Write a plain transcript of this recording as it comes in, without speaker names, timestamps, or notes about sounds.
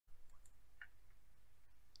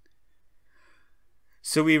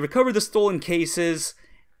So we recovered the stolen cases,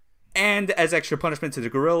 and as extra punishment to the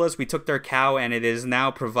guerrillas, we took their cow, and it is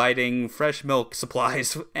now providing fresh milk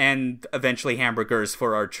supplies and eventually hamburgers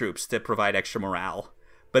for our troops to provide extra morale.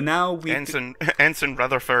 But now we... Ensign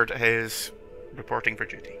Rutherford is reporting for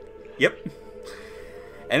duty. Yep.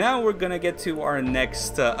 And now we're gonna get to our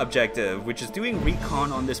next objective, which is doing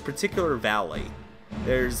recon on this particular valley.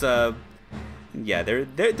 There's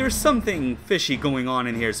there's something fishy going on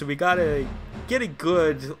in here, so we gotta get a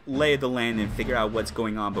good lay of the land and figure out what's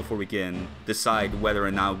going on before we can decide whether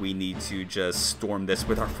or not we need to just storm this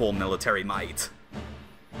with our full military might.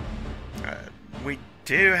 We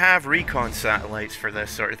do have recon satellites for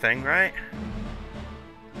this sort of thing, right?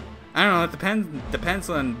 I don't know, it depends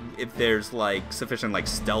on if there's like sufficient like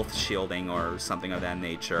stealth shielding or something of that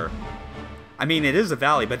nature. I mean, it is a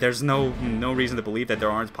valley, but there's no reason to believe that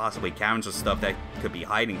there aren't possibly caverns or stuff that could be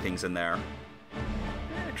hiding things in there.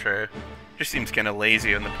 Yeah, true. Just seems kind of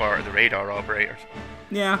lazy on the part of the radar operators.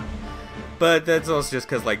 Yeah, but that's also just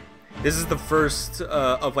because like this is the first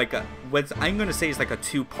of like what I'm gonna say is like a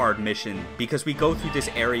two-part mission, because we go through this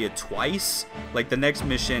area twice. Like the next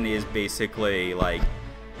mission is basically like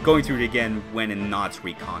going through it again when in not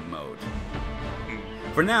recon mode.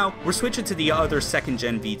 For now, we're switching to the other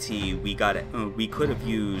second-gen VT we could have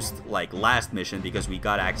used like last mission, because we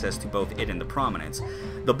got access to both it and the Prominence.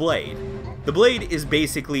 The Blade. The Blade is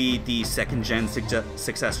basically the second-gen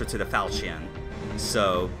successor to the Falchion.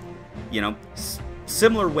 So, you know,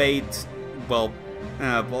 similar weight, well,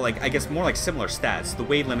 like I guess more like similar stats. The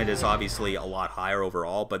weight limit is obviously a lot higher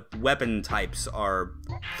overall, but weapon types are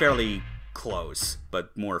fairly close,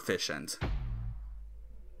 but more efficient.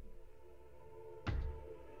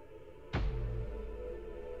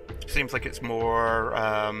 Seems like it's more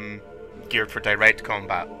geared for direct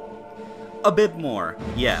combat. A bit more,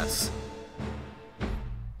 yes.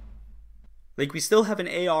 Like, we still have an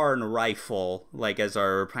AR and a rifle, like, as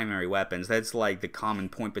our primary weapons. That's, like, the common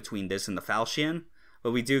point between this and the Falchion.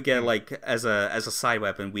 But we do get, like, as a side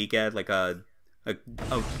weapon, we get, like, a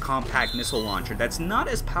compact missile launcher that's not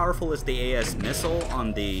as powerful as the AS missile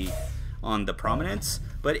on the Prominence,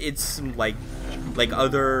 but it's like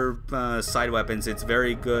other side weapons, it's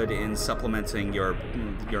very good in supplementing your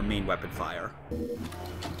main weapon fire.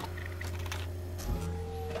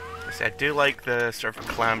 I do like the sort of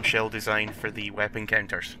clamshell design for the weapon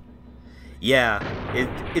counters. Yeah,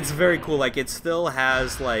 it's very cool. Like it still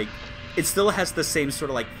has the same sort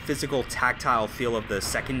of like physical tactile feel of the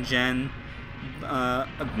second gen,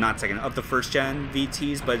 of the first gen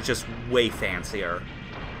VTs, but it's just way fancier.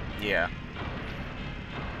 Yeah.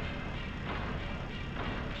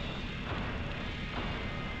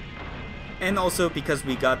 And also because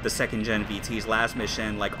we got the second gen VTs last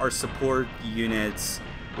mission, like our support units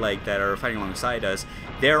like that are fighting alongside us,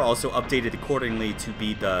 they're also updated accordingly to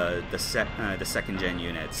be the second gen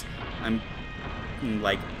units. I'm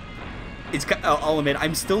like, I'll admit,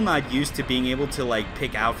 I'm still not used to being able to like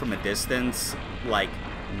pick out from a distance like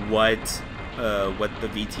what the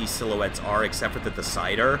VT silhouettes are, except for the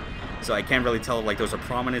decider. So I can't really tell if like those are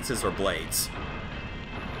prominences or blades.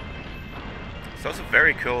 It's also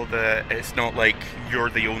very cool that it's not like you're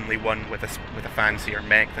the only one with a fancier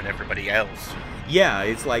mech than everybody else. Yeah,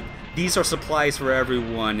 it's like these are supplies for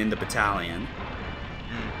everyone in the battalion.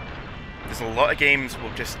 There's a lot of games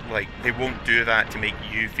will just like they won't do that to make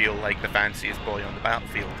you feel like the fanciest boy on the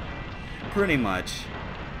battlefield. Pretty much.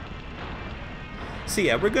 So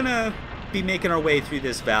yeah, we're gonna be making our way through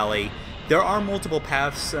this valley. There are multiple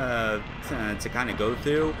paths to kind of go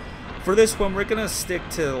through. For this one, we're gonna stick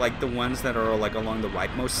to like the ones that are like along the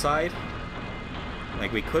rightmost side.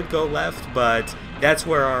 Like we could go left, but that's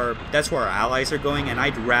where our allies are going,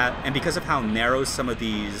 and because of how narrow some of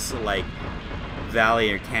these like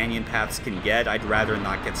valley or canyon paths can get, I'd rather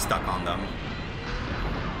not get stuck on them.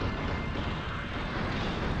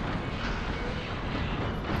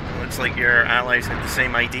 Looks like your allies have the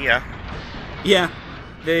same idea. Yeah,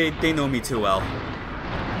 they know me too well.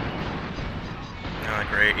 Oh,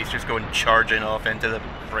 great. He's just going charging off into the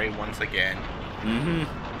fray once again.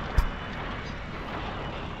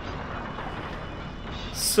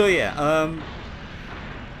 So yeah,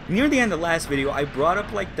 near the end of the last video, I brought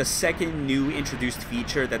up like the second new introduced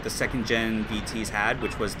feature that the second gen VTs had,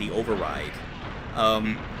 which was the override.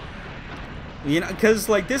 You know, because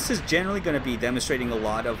like this is generally going to be demonstrating a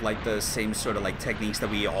lot of like the same sort of like techniques that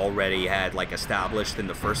we already had like established in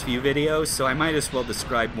the first few videos. So I might as well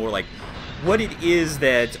describe more like what it is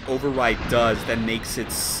that override does that makes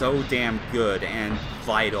it so damn good and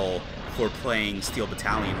vital for playing Steel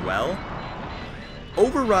Battalion well.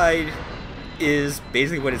 Override is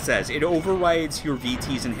basically what it says. It overrides your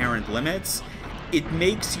VT's inherent limits, it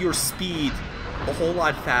makes your speed a whole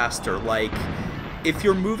lot faster. Like, if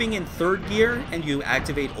you're moving in 3rd gear and you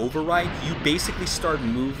activate override, you basically start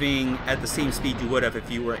moving at the same speed you would have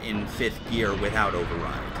if you were in 5th gear without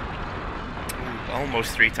override.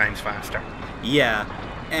 Almost 3 times faster. Yeah,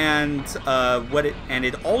 and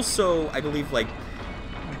it also, I believe, like,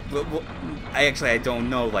 well, I don't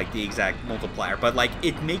know like the exact multiplier, but like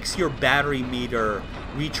it makes your battery meter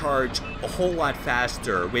recharge a whole lot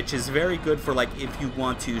faster, which is very good for like if you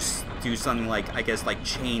want to do something like, I guess, like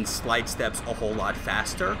chain slide steps a whole lot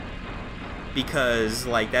faster, because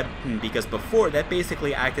because before that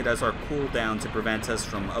basically acted as our cooldown to prevent us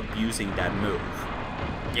from abusing that move.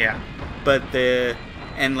 Yeah. But the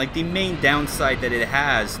main downside that it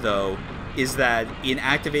has, though, is that in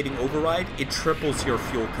activating override, it triples your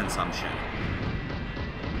fuel consumption.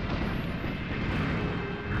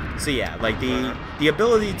 So yeah, like the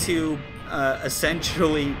ability to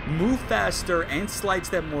essentially move faster and slide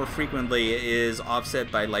step more frequently is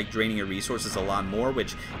offset by like draining your resources a lot more,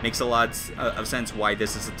 which makes a lot of sense why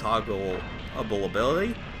this is a toggleable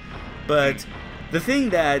ability. But the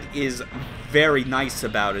thing that is very nice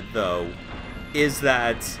about it, though, is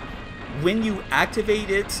that when you activate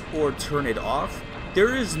it or turn it off,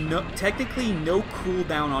 there is technically no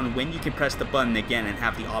cooldown on when you can press the button again and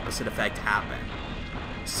have the opposite effect happen.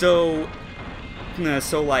 So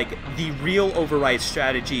like the real override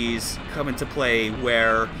strategies come into play,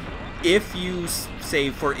 where if you say,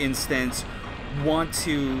 for instance, want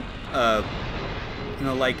to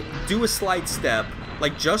like do a slide step,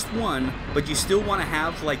 like just one, but you still want to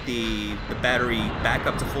have like the battery back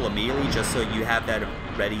up to full immediately, just so you have that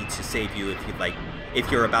ready to save you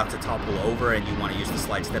if you're about to topple over and you want to use the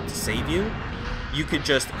slide step to save you. You could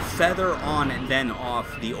just feather on and then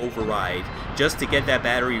off the override just to get that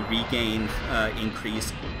battery regain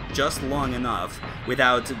increase just long enough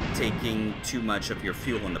without taking too much of your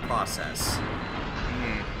fuel in the process.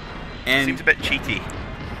 And seems a bit cheaty.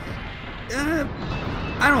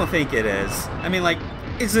 I don't think it is. I mean, like,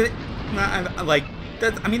 is it like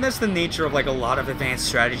that? I mean, that's the nature of like a lot of advanced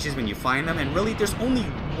strategies when you find them, and really, there's only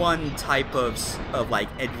one type of like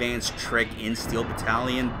advanced trick in Steel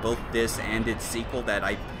Battalion, both this and its sequel, that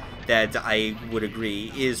I would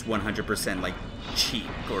agree is 100% like cheap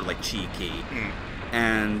or like cheeky.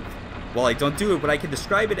 And while I don't do it, what I can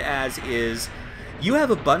describe it as is, you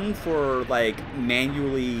have a button for like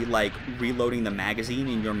manually like reloading the magazine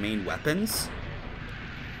in your main weapons.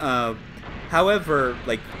 However,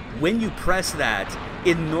 like when you press that,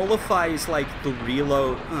 it nullifies like the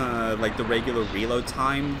reload, like the regular reload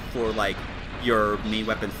time for like your main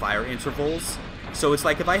weapon fire intervals. So it's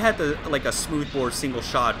like if I had like a smoothbore single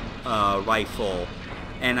shot rifle,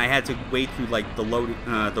 and I had to wait through like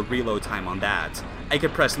the reload time on that, I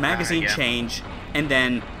could press magazine change and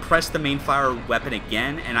then press the main fire weapon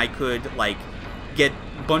again, and I could like get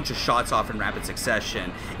a bunch of shots off in rapid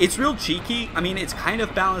succession. It's real cheeky. I mean, it's kind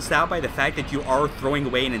of balanced out by the fact that you are throwing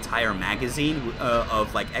away an entire magazine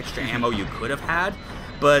of like extra ammo you could have had,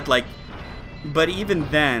 but even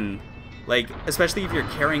then, like, especially if you're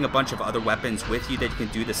carrying a bunch of other weapons with you that can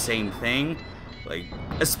do the same thing, like,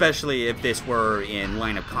 especially if this were in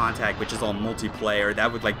line of contact, which is all multiplayer,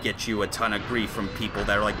 that would like get you a ton of grief from people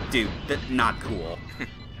that are like, dude, that's not cool.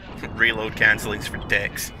 Reload canceling's for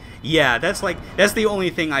dicks. Yeah, that's the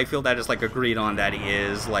only thing I feel that is like agreed on that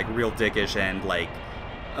is like real dickish and like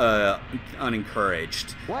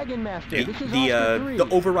unencouraged. Wagon Master, The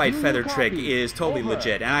override feather trick is totally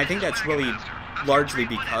legit, and I think that's really largely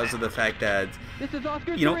because of the fact that,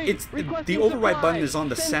 you know, it's the override button is on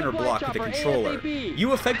the center block of the controller.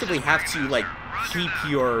 You effectively have to like keep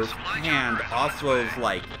your hand off of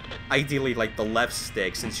like ideally like the left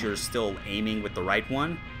stick, since you're still aiming with the right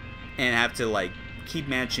one, and have to like keep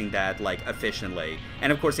managing that like efficiently.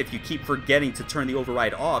 And of course, if you keep forgetting to turn the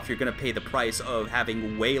override off, you're going to pay the price of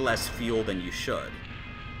having way less fuel than you should.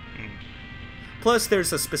 Plus,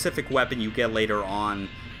 there's a specific weapon you get later on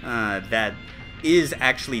that is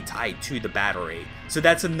actually tied to the battery. So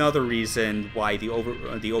that's another reason why the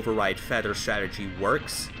override feather strategy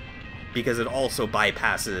works, because it also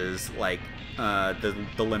bypasses like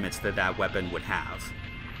the limits that weapon would have.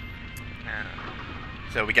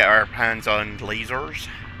 So we get our hands on lasers?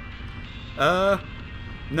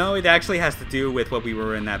 No, it actually has to do with what we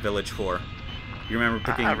were in that village for. You remember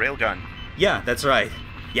picking... railgun. Yeah, that's right.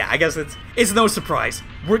 Yeah, I guess it's no surprise.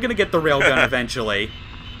 We're gonna get the railgun eventually.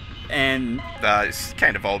 And... it's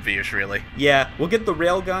kind of obvious, really. Yeah, we'll get the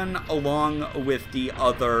railgun along with the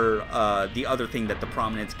other thing that the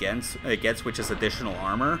Prominence gets, which is additional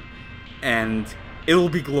armor. And it'll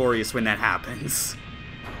be glorious when that happens.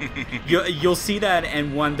 You'll see that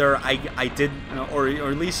and wonder, I did, or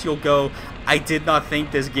at least you'll go, I did not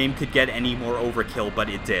think this game could get any more overkill, but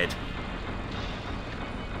it did.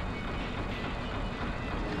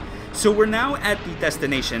 So we're now at the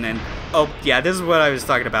destination, and oh yeah, this is what I was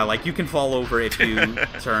talking about. Like, you can fall over if you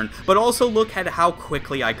turn, but also look at how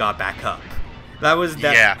quickly I got back up. That was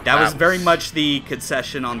very much the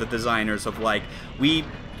concession on the designers of like,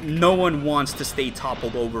 no one wants to stay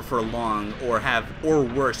toppled over for long, or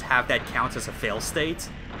worse, have that count as a fail state.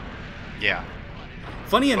 Yeah.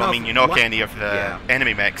 Funny enough, I mean, you knock any of the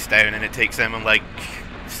enemy mechs down, and it takes them like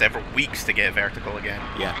several weeks to get vertical again.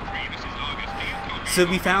 Yeah. So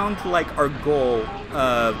we found like our goal,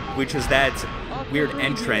 which was that weird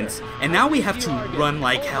entrance, and now we have to run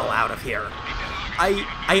like hell out of here.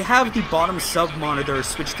 I have the bottom sub monitor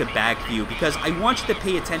switched to back view because I want you to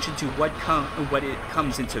pay attention to what it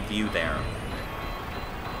comes into view there.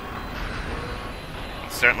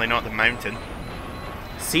 Certainly not the mountain.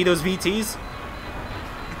 See those VTs?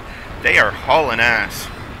 They are hauling ass.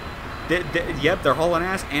 Yep, they're hauling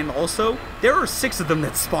ass, and also there are 6 of them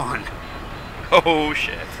that spawn. Oh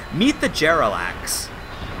shit. Meet the Jaralax.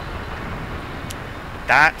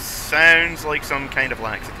 That sounds like some kind of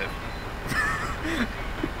laxative.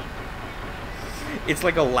 It's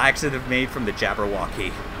like a laxative made from the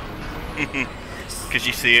Jabberwocky. Because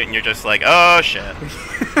you see it and you're just like, oh shit.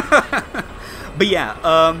 But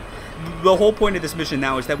yeah, the whole point of this mission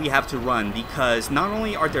now is that we have to run, because not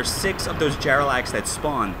only are there 6 of those Jaralax that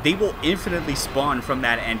spawn, they will infinitely spawn from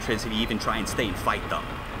that entrance if you even try and stay and fight them.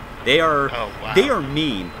 They are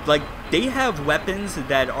mean. Like, they have weapons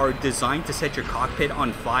that are designed to set your cockpit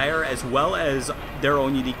on fire, as well as their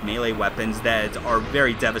own unique melee weapons that are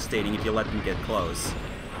very devastating if you let them get close.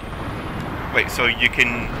 Wait, so you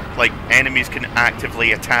can, like, enemies can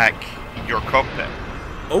actively attack your cockpit?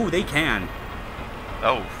 Oh, they can.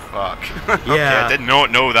 Oh, fuck. Yeah. Okay, I did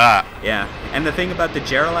not know that. Yeah, and the thing about the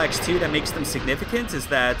Jaralax, too, that makes them significant is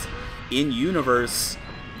that, in-universe,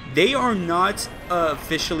 they are not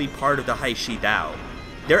officially part of the Haishi Dao.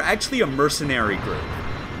 They're actually a mercenary group.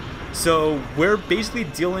 So we're basically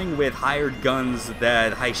dealing with hired guns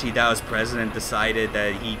that Haishi Dao's president decided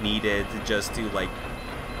that he needed just to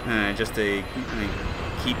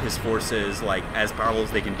keep his forces like as powerful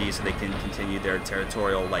as they can be, so they can continue their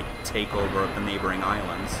territorial like takeover of the neighboring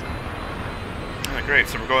islands. Oh, great.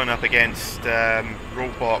 So we're going up against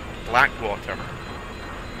robot Blackwater.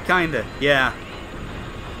 Kinda, yeah.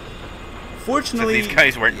 Fortunately, so these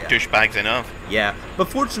guys weren't douchebags enough. Yeah, but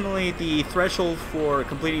fortunately, the threshold for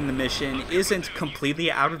completing the mission isn't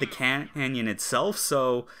completely out of the canyon itself.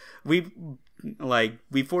 So we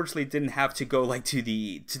fortunately didn't have to go like to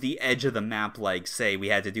the edge of the map, like say we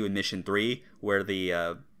had to do in mission 3, where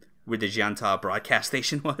the Jianta broadcast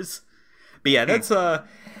station was. But yeah, that's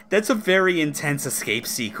a very intense escape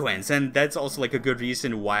sequence, and that's also like a good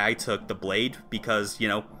reason why I took the Blade, because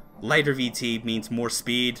lighter VT means more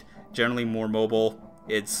speed. Generally more mobile.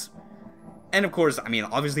 And of course, I mean,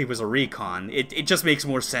 obviously it was a recon. It just makes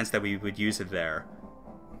more sense that we would use it there.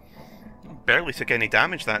 Barely took any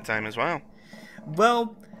damage that time as well.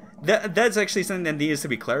 Well, that's actually something that needs to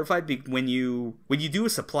be clarified. When you do a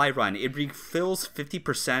supply run, it refills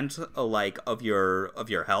 50% of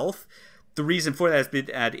your health. The reason for that is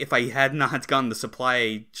that if I had not gone the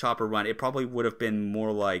supply chopper run, it probably would have been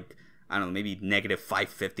more like, I don't know, maybe negative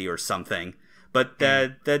 550 or something. But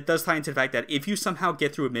that does tie into the fact that if you somehow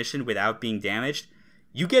get through a mission without being damaged,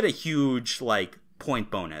 you get a huge point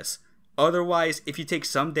bonus. Otherwise, if you take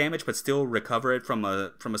some damage but still recover it from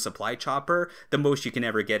a supply chopper, the most you can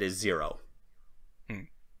ever get is 0.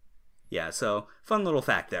 Yeah, so fun little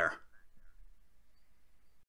fact there.